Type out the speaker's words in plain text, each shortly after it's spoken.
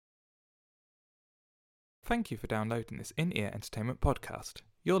Thank you for downloading this in-ear entertainment podcast.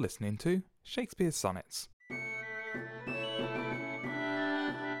 You're listening to Shakespeare's Sonnets.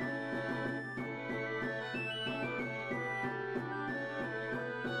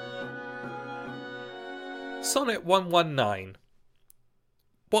 Sonnet 119.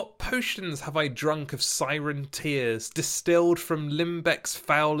 What potions have I drunk of siren tears, distilled from limbecks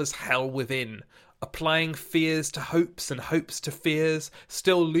foul as hell within, applying fears to hopes and hopes to fears,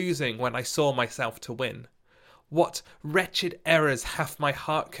 still losing when I saw myself to win? What wretched errors hath my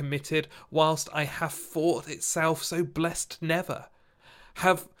heart committed, whilst I have thought itself so blessed never?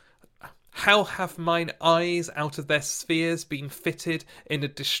 How have mine eyes out of their spheres been fitted in a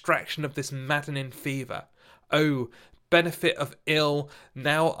distraction of this maddening fever? Oh, benefit of ill,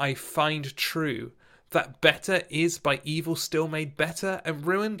 now I find true, that better is by evil still made better, and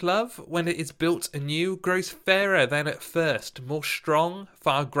ruined love, when it is built anew, grows fairer than at first, more strong,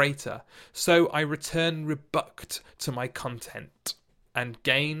 far greater. So I return rebucked to my content, and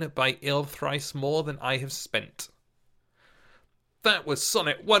gain by ill thrice more than I have spent. That was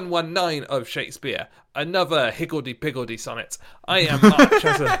Sonnet 119 of Shakespeare, another higgledy-piggledy sonnet. I am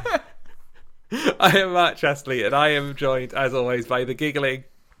Mark Astley, and I am joined, as always, by the giggling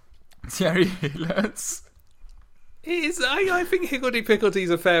Thierry Hillis. I think higgledy-piggledy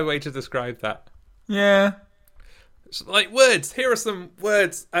is a fair way to describe that. Yeah. It's like words. Here are some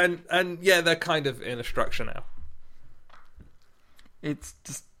words, and yeah, they're kind of in a structure now. It's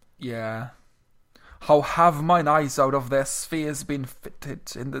just, yeah. How have mine eyes out of their spheres been fitted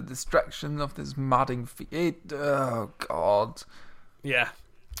in the distraction of this madding oh, God. Yeah.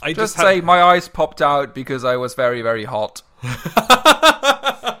 Just say my eyes popped out because I was very, very hot.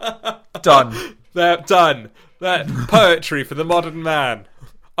 Done. They're done. That poetry for the modern man.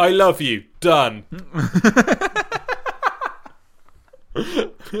 I love you. Done.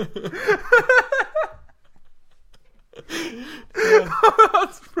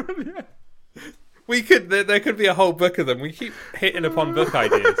 That's brilliant. There could be a whole book of them. We keep hitting upon book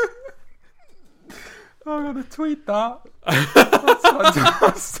ideas. I'm gonna tweet that. That's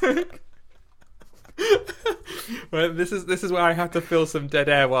fantastic. Well, this is where I have to fill some dead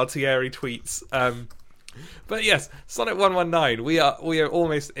air while Thierry tweets. But yes, Sonnet 119. We are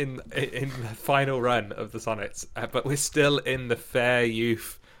almost in the final run of the sonnets, but we're still in the fair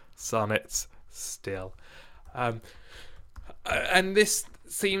youth sonnets still. And this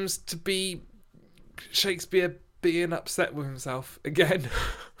seems to be Shakespeare being upset with himself again.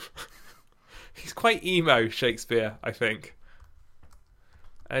 He's quite emo, Shakespeare, I think.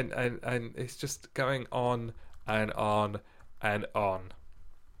 And it's just going on and on and on.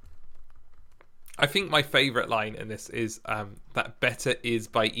 I think my favourite line in this is that better is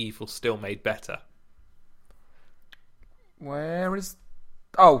by evil still made better. Where is...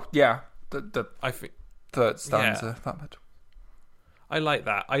 Oh, yeah. The I think third stanza. Yeah. That bit. I like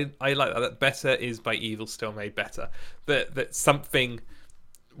that. I like that better is by evil still made better. That something,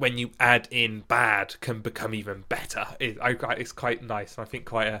 when you add in bad, can become even better. It's quite nice. I think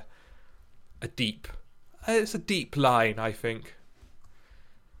quite a deep... It's a deep line, I think.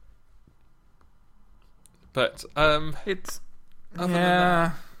 But, It's... other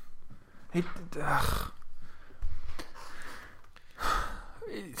Yeah. than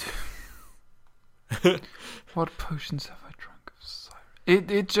What potions have I drunk of siren?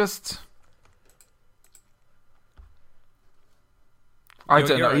 It just... I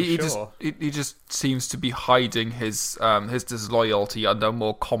don't know. He just seems to be hiding his disloyalty under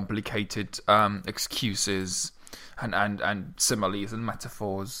more complicated excuses and similes and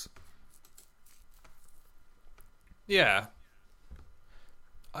metaphors. Yeah.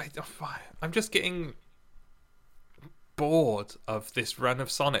 I'm just getting bored of this run of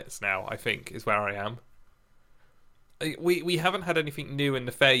sonnets now, I think, is where I am. We haven't had anything new in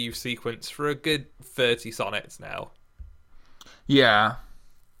the Fair Youth sequence for a good 30 sonnets now. Yeah.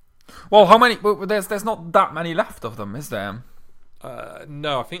 Well, how many... Well, there's not that many left of them, is there?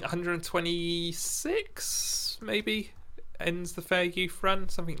 No, I think 126, maybe, ends the Fair Youth run,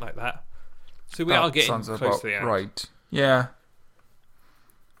 something like that. So we are getting close to the end. Right. Yeah.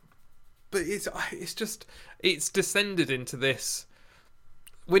 But it's descended into this.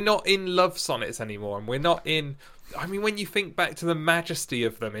 We're not in love sonnets anymore, and we're not in... I mean, when you think back to the majesty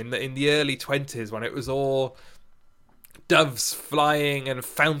of them in the early 20s, when it was all doves flying and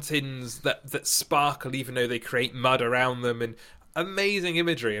fountains that sparkle even though they create mud around them, and amazing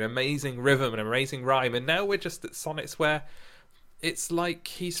imagery and amazing rhythm and amazing rhyme, and now we're just at sonnets where it's like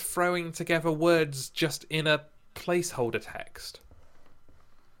he's throwing together words just in a placeholder text.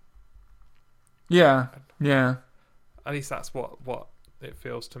 Yeah. Yeah. At least that's what it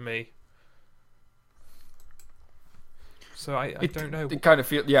feels to me. So I don't know. It kind of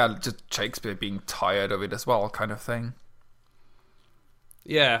feels, yeah, just Shakespeare being tired of it as well, kind of thing.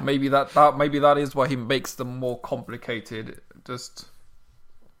 Yeah, maybe that is why he makes them more complicated. Just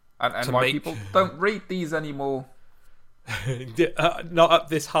and why people don't read these anymore. Not up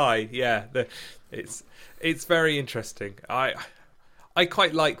this high. Yeah, it's very interesting. I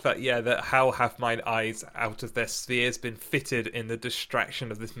quite like that. Yeah, that how have mine eyes out of their spheres been fitted in the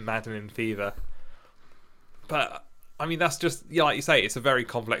distraction of this maddening fever. But I mean, that's just, yeah, like you say, it's a very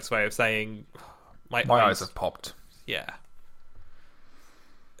complex way of saying my eyes have popped. Yeah.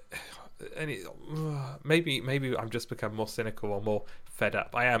 And maybe I'm just become more cynical or more fed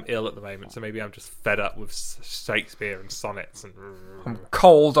up. I am ill at the moment, so maybe I'm just fed up with Shakespeare and sonnets. And I'm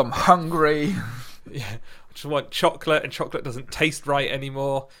cold. I'm hungry. Yeah, I just want chocolate, and chocolate doesn't taste right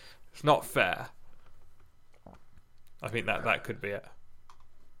anymore. It's not fair. I think that could be it.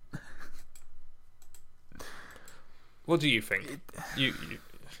 What do you think? You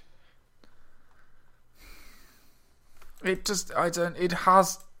It just, it doesn't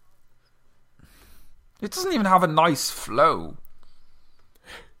even have a nice flow.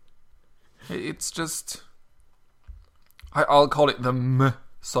 It's just, I'll call it the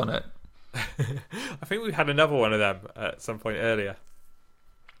sonnet. I think we had another one of them at some point earlier.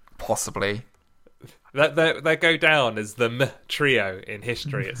 Possibly. They go down as the trio in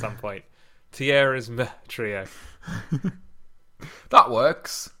history at some point. Tierra's trio. That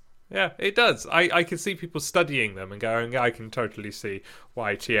works. Yeah, it does. I can see people studying them and going, I can totally see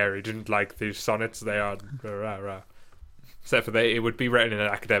why Thierry didn't like these sonnets. They are... Except for it would be written in an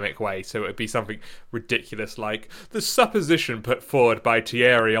academic way, so it would be something ridiculous like, the supposition put forward by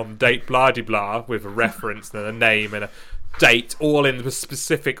Thierry on date blah-de-blah, with a reference and a name and a date, all in the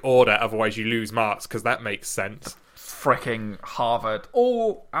specific order, otherwise you lose marks, because that makes sense. Fricking Harvard.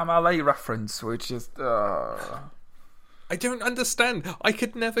 Or MLA reference, which is... I don't understand. I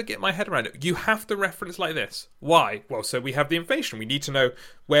could never get my head around it. You have to reference like this. Why? Well, so we have the information. We need to know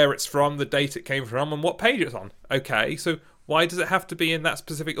where it's from, the date it came from, and what page it's on. Okay, so why does it have to be in that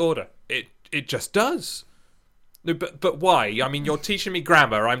specific order? It just does. No, but why? I mean, you're teaching me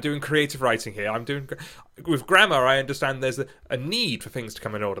grammar. I'm doing creative writing here. With grammar, I understand there's a need for things to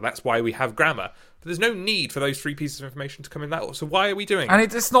come in order. That's why we have grammar. But there's no need for those three pieces of information to come in that order. So why are we doing it? And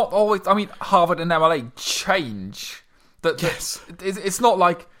it's not always... I mean, Harvard and MLA change... Yes. It's not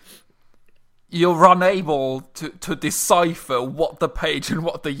like you're unable to decipher what the page and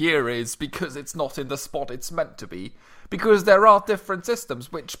what the year is because it's not in the spot it's meant to be. Because there are different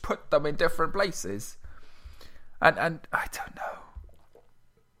systems which put them in different places. And I don't know.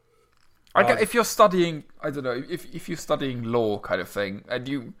 I get, if you're studying, I don't know, if you're studying law kind of thing, and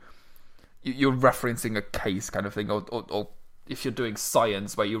you're referencing a case kind of thing, or if you're doing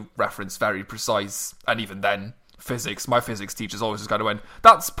science where you reference very precise, and even then... Physics. My physics teachers always just kind of went,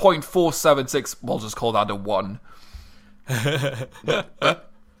 that's 0.476, we'll just call that a 1.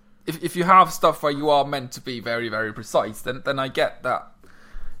 if you have stuff where you are meant to be very, very precise, then I get that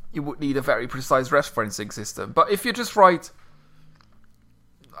you would need a very precise referencing system. But if you just write,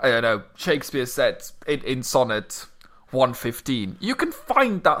 I don't know, Shakespeare said in sonnet 115, you can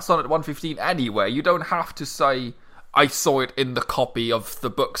find that sonnet 115 anywhere. You don't have to say... I saw it in the copy of the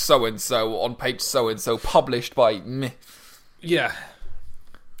book so-and-so on page so-and-so published by me. Yeah.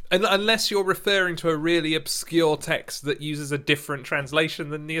 Unless you're referring to a really obscure text that uses a different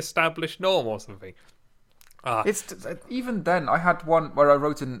translation than the established norm or something. It's even then, I had one where I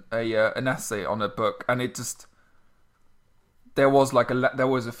wrote an essay on a book, and it just... There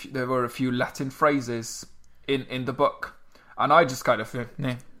were a few Latin phrases in the book, and I just kind of...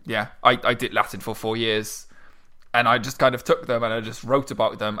 Yeah, I did Latin for 4 years... And I just kind of took them and I just wrote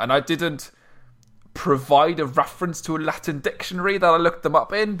about them. And I didn't provide a reference to a Latin dictionary that I looked them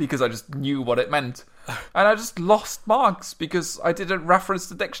up in because I just knew what it meant. And I just lost marks because I didn't reference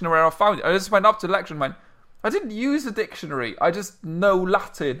the dictionary where I found it. I just went up to the lecturer and went, I didn't use a dictionary. I just know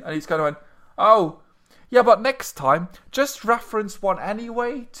Latin. And he's kind of went, oh, yeah, but next time, just reference one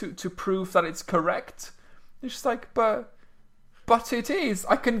anyway to prove that it's correct. It's just like, but it is.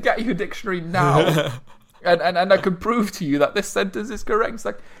 I can get you a dictionary now. And I can prove to you that this sentence is correct. It's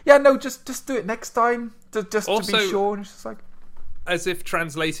like, yeah, no, just do it next time, just also, to be sure. And it's just like, as if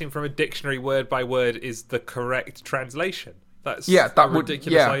translating from a dictionary word by word is the correct translation. That's a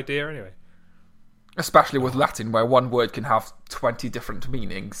ridiculous idea anyway. Especially with Latin, where one word can have 20 different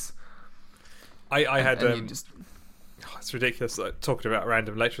meanings. I had it's ridiculous. Talking about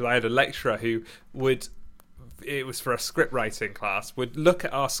random lecturers, I had a lecturer who it was for a script writing class, would look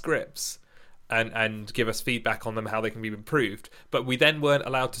at our scripts and give us feedback on them, how they can be improved. But we then weren't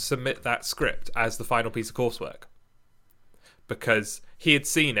allowed to submit that script as the final piece of coursework. because he had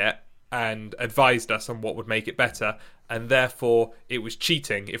seen it and advised us on what would make it better, and therefore it was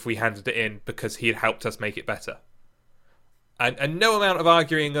cheating if we handed it in because he had helped us make it better. And no amount of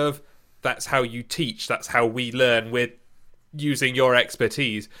arguing of, that's how you teach, that's how we learn, we're using your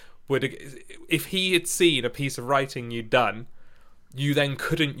expertise, if he had seen a piece of writing you'd done, you then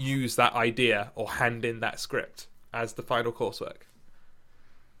couldn't use that idea or hand in that script as the final coursework.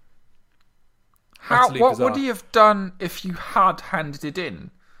 What would he have done if you had handed it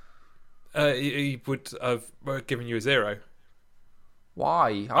in? He would have given you a 0.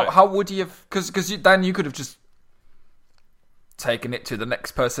 Why? How would he have... Because then you could have just taken it to the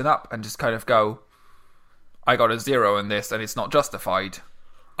next person up and just kind of go, I got a 0 in this and it's not justified.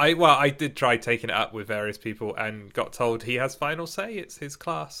 I did try taking it up with various people and got told he has final say. It's his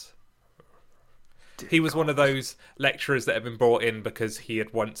class. He was one of those lecturers that had been brought in because he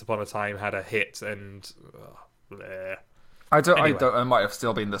had once upon a time had a hit and... It might have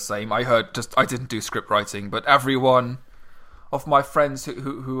still been the same. I didn't do script writing, but everyone of my friends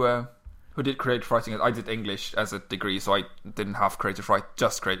who did creative writing, I did English as a degree, so I didn't have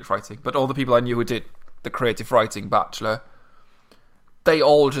just creative writing. But all the people I knew who did the creative writing bachelor, they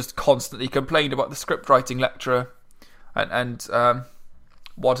all just constantly complained about the script writing lecturer and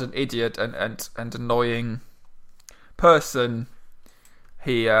what an idiot and annoying person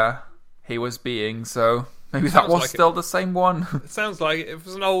he was being. So maybe that was still the same one. It sounds like if it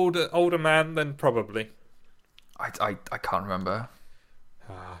was an older man, then probably. I can't remember.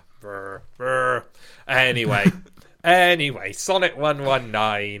 Anyway, Sonnet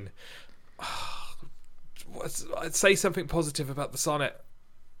 119. Say something positive about the sonnet.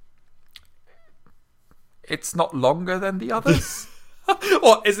 It's not longer than the others.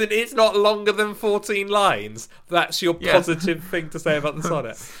 What, isn't it's not longer than 14 lines? That's your positive thing to say about the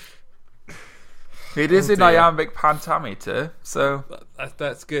sonnet. It is in iambic pentameter, so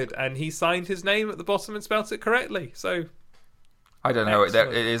that's good. And he signed his name at the bottom and spelt it correctly. So I don't know. It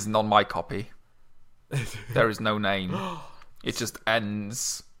isn't on my copy. There is no name. It just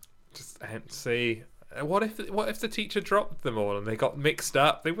ends. See. What if the teacher dropped them all and they got mixed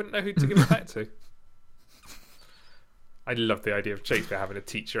up? They wouldn't know who to give it back to. I love the idea of Shakespeare having a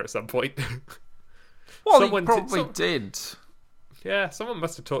teacher at some point. Well, he probably did. Yeah, someone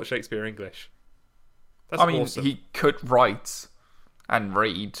must have taught Shakespeare English. That's awesome. He could write and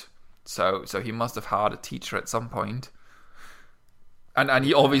read, so he must have had a teacher at some point. And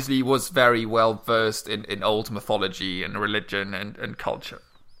he obviously was very well versed in old mythology and religion and culture.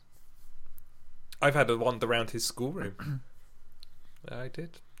 I've had a wander around his schoolroom. I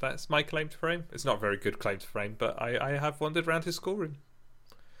did. That's my claim to fame. It's not a very good claim to fame, but I have wandered around his schoolroom.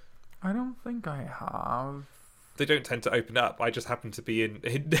 I don't think I have. They don't tend to open up. I just happened to be in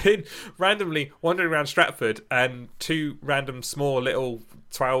randomly wandering around Stratford, and 2 random small little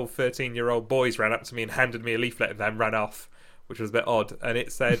 12, 13-year-old boys ran up to me and handed me a leaflet and then ran off, which was a bit odd. And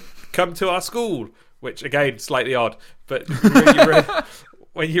it said, "Come to our school," which, again, slightly odd. But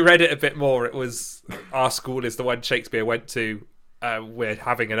when you read it a bit more, it was, "Our school is the one Shakespeare went to. We're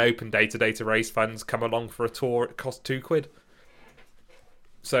having an open day today to raise funds. Come along for a tour. It cost £2."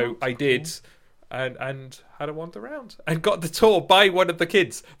 So I did, and had a wander around and got the tour by one of the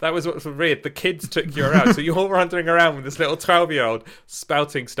kids. That was what was weird. The kids took you around, so you're all wandering around with this little 12-year-old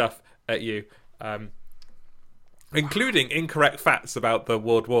spouting stuff at you, including incorrect facts about the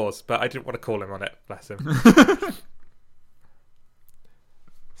world wars. But I didn't want to call him on it. Bless him.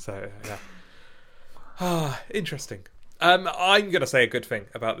 So yeah, interesting. I'm going to say a good thing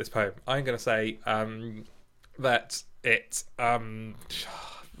about this poem. I'm going to say that it...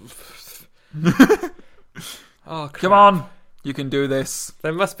 Oh, crap. Come on, you can do this.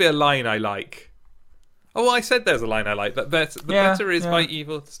 There must be a line I like. Oh, I said there's a line I like. That better is by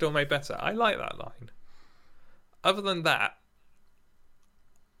evil still made better. I like that line. Other than that,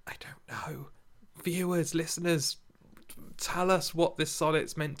 I don't know. Viewers, listeners, tell us what this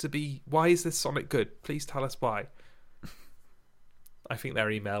sonnet's meant to be. Why is this sonnet good? Please tell us why. I think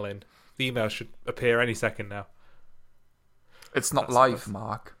they're emailing. The email should appear any second now. It's not live,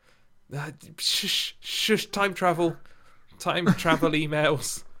 Mark. Shush, time travel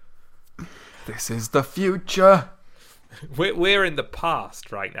emails. This is the future. We're in the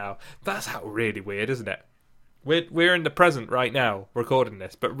past right now. That's how really weird, isn't it? We're in the present right now, recording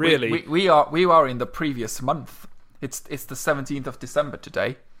this, but really we are in the previous month. It's the 17th of December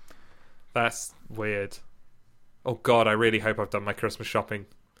today. That's weird. Oh God, I really hope I've done my Christmas shopping.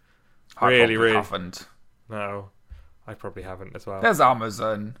 I probably haven't. No, I probably haven't as well. There's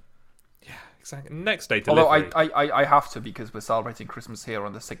Amazon. Yeah, exactly. Next day delivery. Although I have to, because we're celebrating Christmas here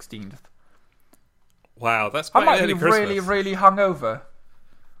on the 16th. Wow, that's I quite might early be Christmas. really, really hungover.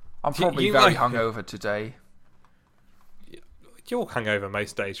 I'm probably you very might- hungover today. You're hungover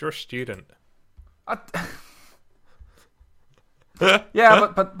most days. You're a student. Yeah,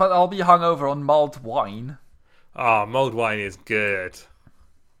 but I'll be hungover on mulled wine. Ah, mulled wine is good.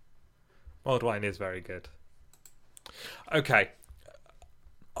 Mulled wine is very good. Okay,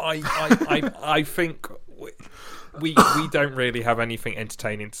 I think we don't really have anything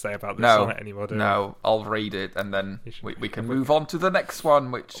entertaining to say about this sonnet anymore, do we? No, I'll read it and then we can move on to the next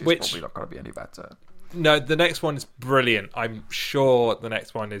one, which is probably not going to be any better. No, the next one is brilliant. I'm sure the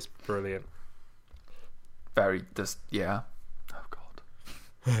next one is brilliant. Yeah. Oh, God.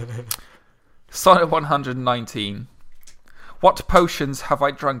 Sonnet 119. What potions have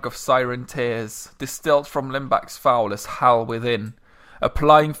I drunk of siren tears, distilled from Limbach's foulest hell within,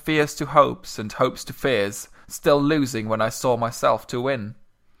 applying fears to hopes and hopes to fears, still losing when I saw myself to win?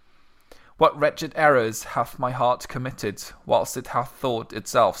 What wretched errors hath my heart committed, whilst it hath thought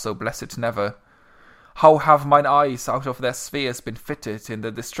itself so blessed never? How have mine eyes out of their spheres been fitted in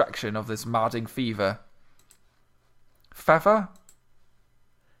the distraction of this madding fever? Feather?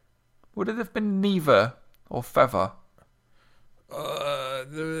 Would it have been neither or feather? I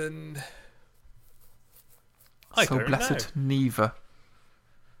So don't blessed know. neither.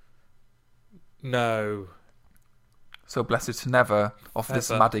 No. So blessed never of this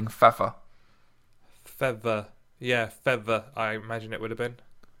Feather. madding feather. Feather. Yeah, feather, I imagine it would have been.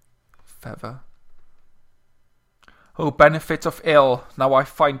 Feather. O benefit of ill, now I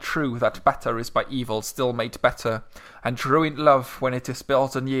find true that better is by evil still made better, and ruined love, when it is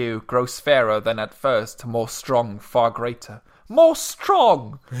built anew, grows fairer than at first, more strong, far greater. More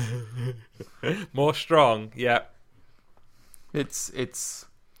strong! More strong, yeah. It's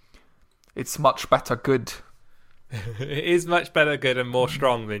much better good. It is much better, good, and more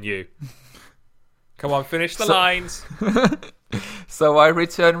strong than you. Come on, finish the lines. So I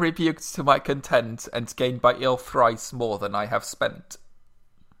return rebuked to my content, and gain by ill thrice more than I have spent.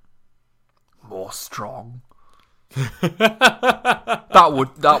 More strong. that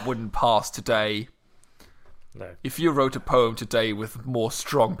wouldn't pass today. No. If you wrote a poem today with more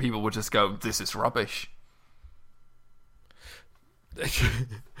strong, people would just go, "This is rubbish."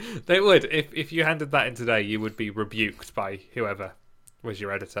 They would. If you handed that in today, you would be rebuked by whoever was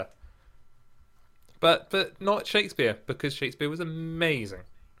your editor. But not Shakespeare, because Shakespeare was amazing.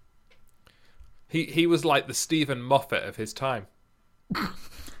 He was like the Stephen Moffat of his time.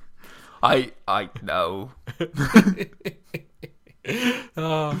 I know.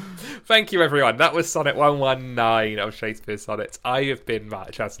 Thank you, everyone. That was Sonnet 119 of Shakespeare Sonnets. I have been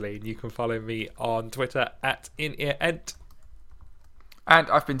Matt Chatterley, and you can follow me on Twitter at InEarEnt. And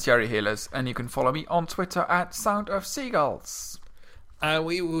I've been Thierry Healers, and you can follow me on Twitter at Sound of Seagulls. And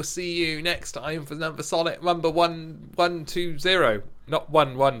we will see you next time for sonnet number 1120. Not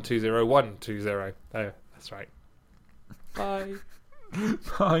 1120, 120. Oh, that's right. Bye.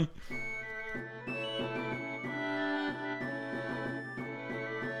 Bye.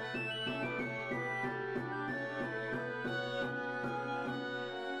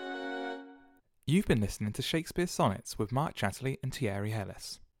 You've been listening to Shakespeare Sonnets with Mark Chatterley and Thierry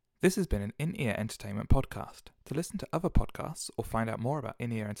Hellis. This has been an In-Ear Entertainment podcast. To listen to other podcasts or find out more about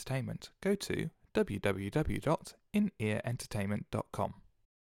In-Ear Entertainment, go to www.inearentertainment.com.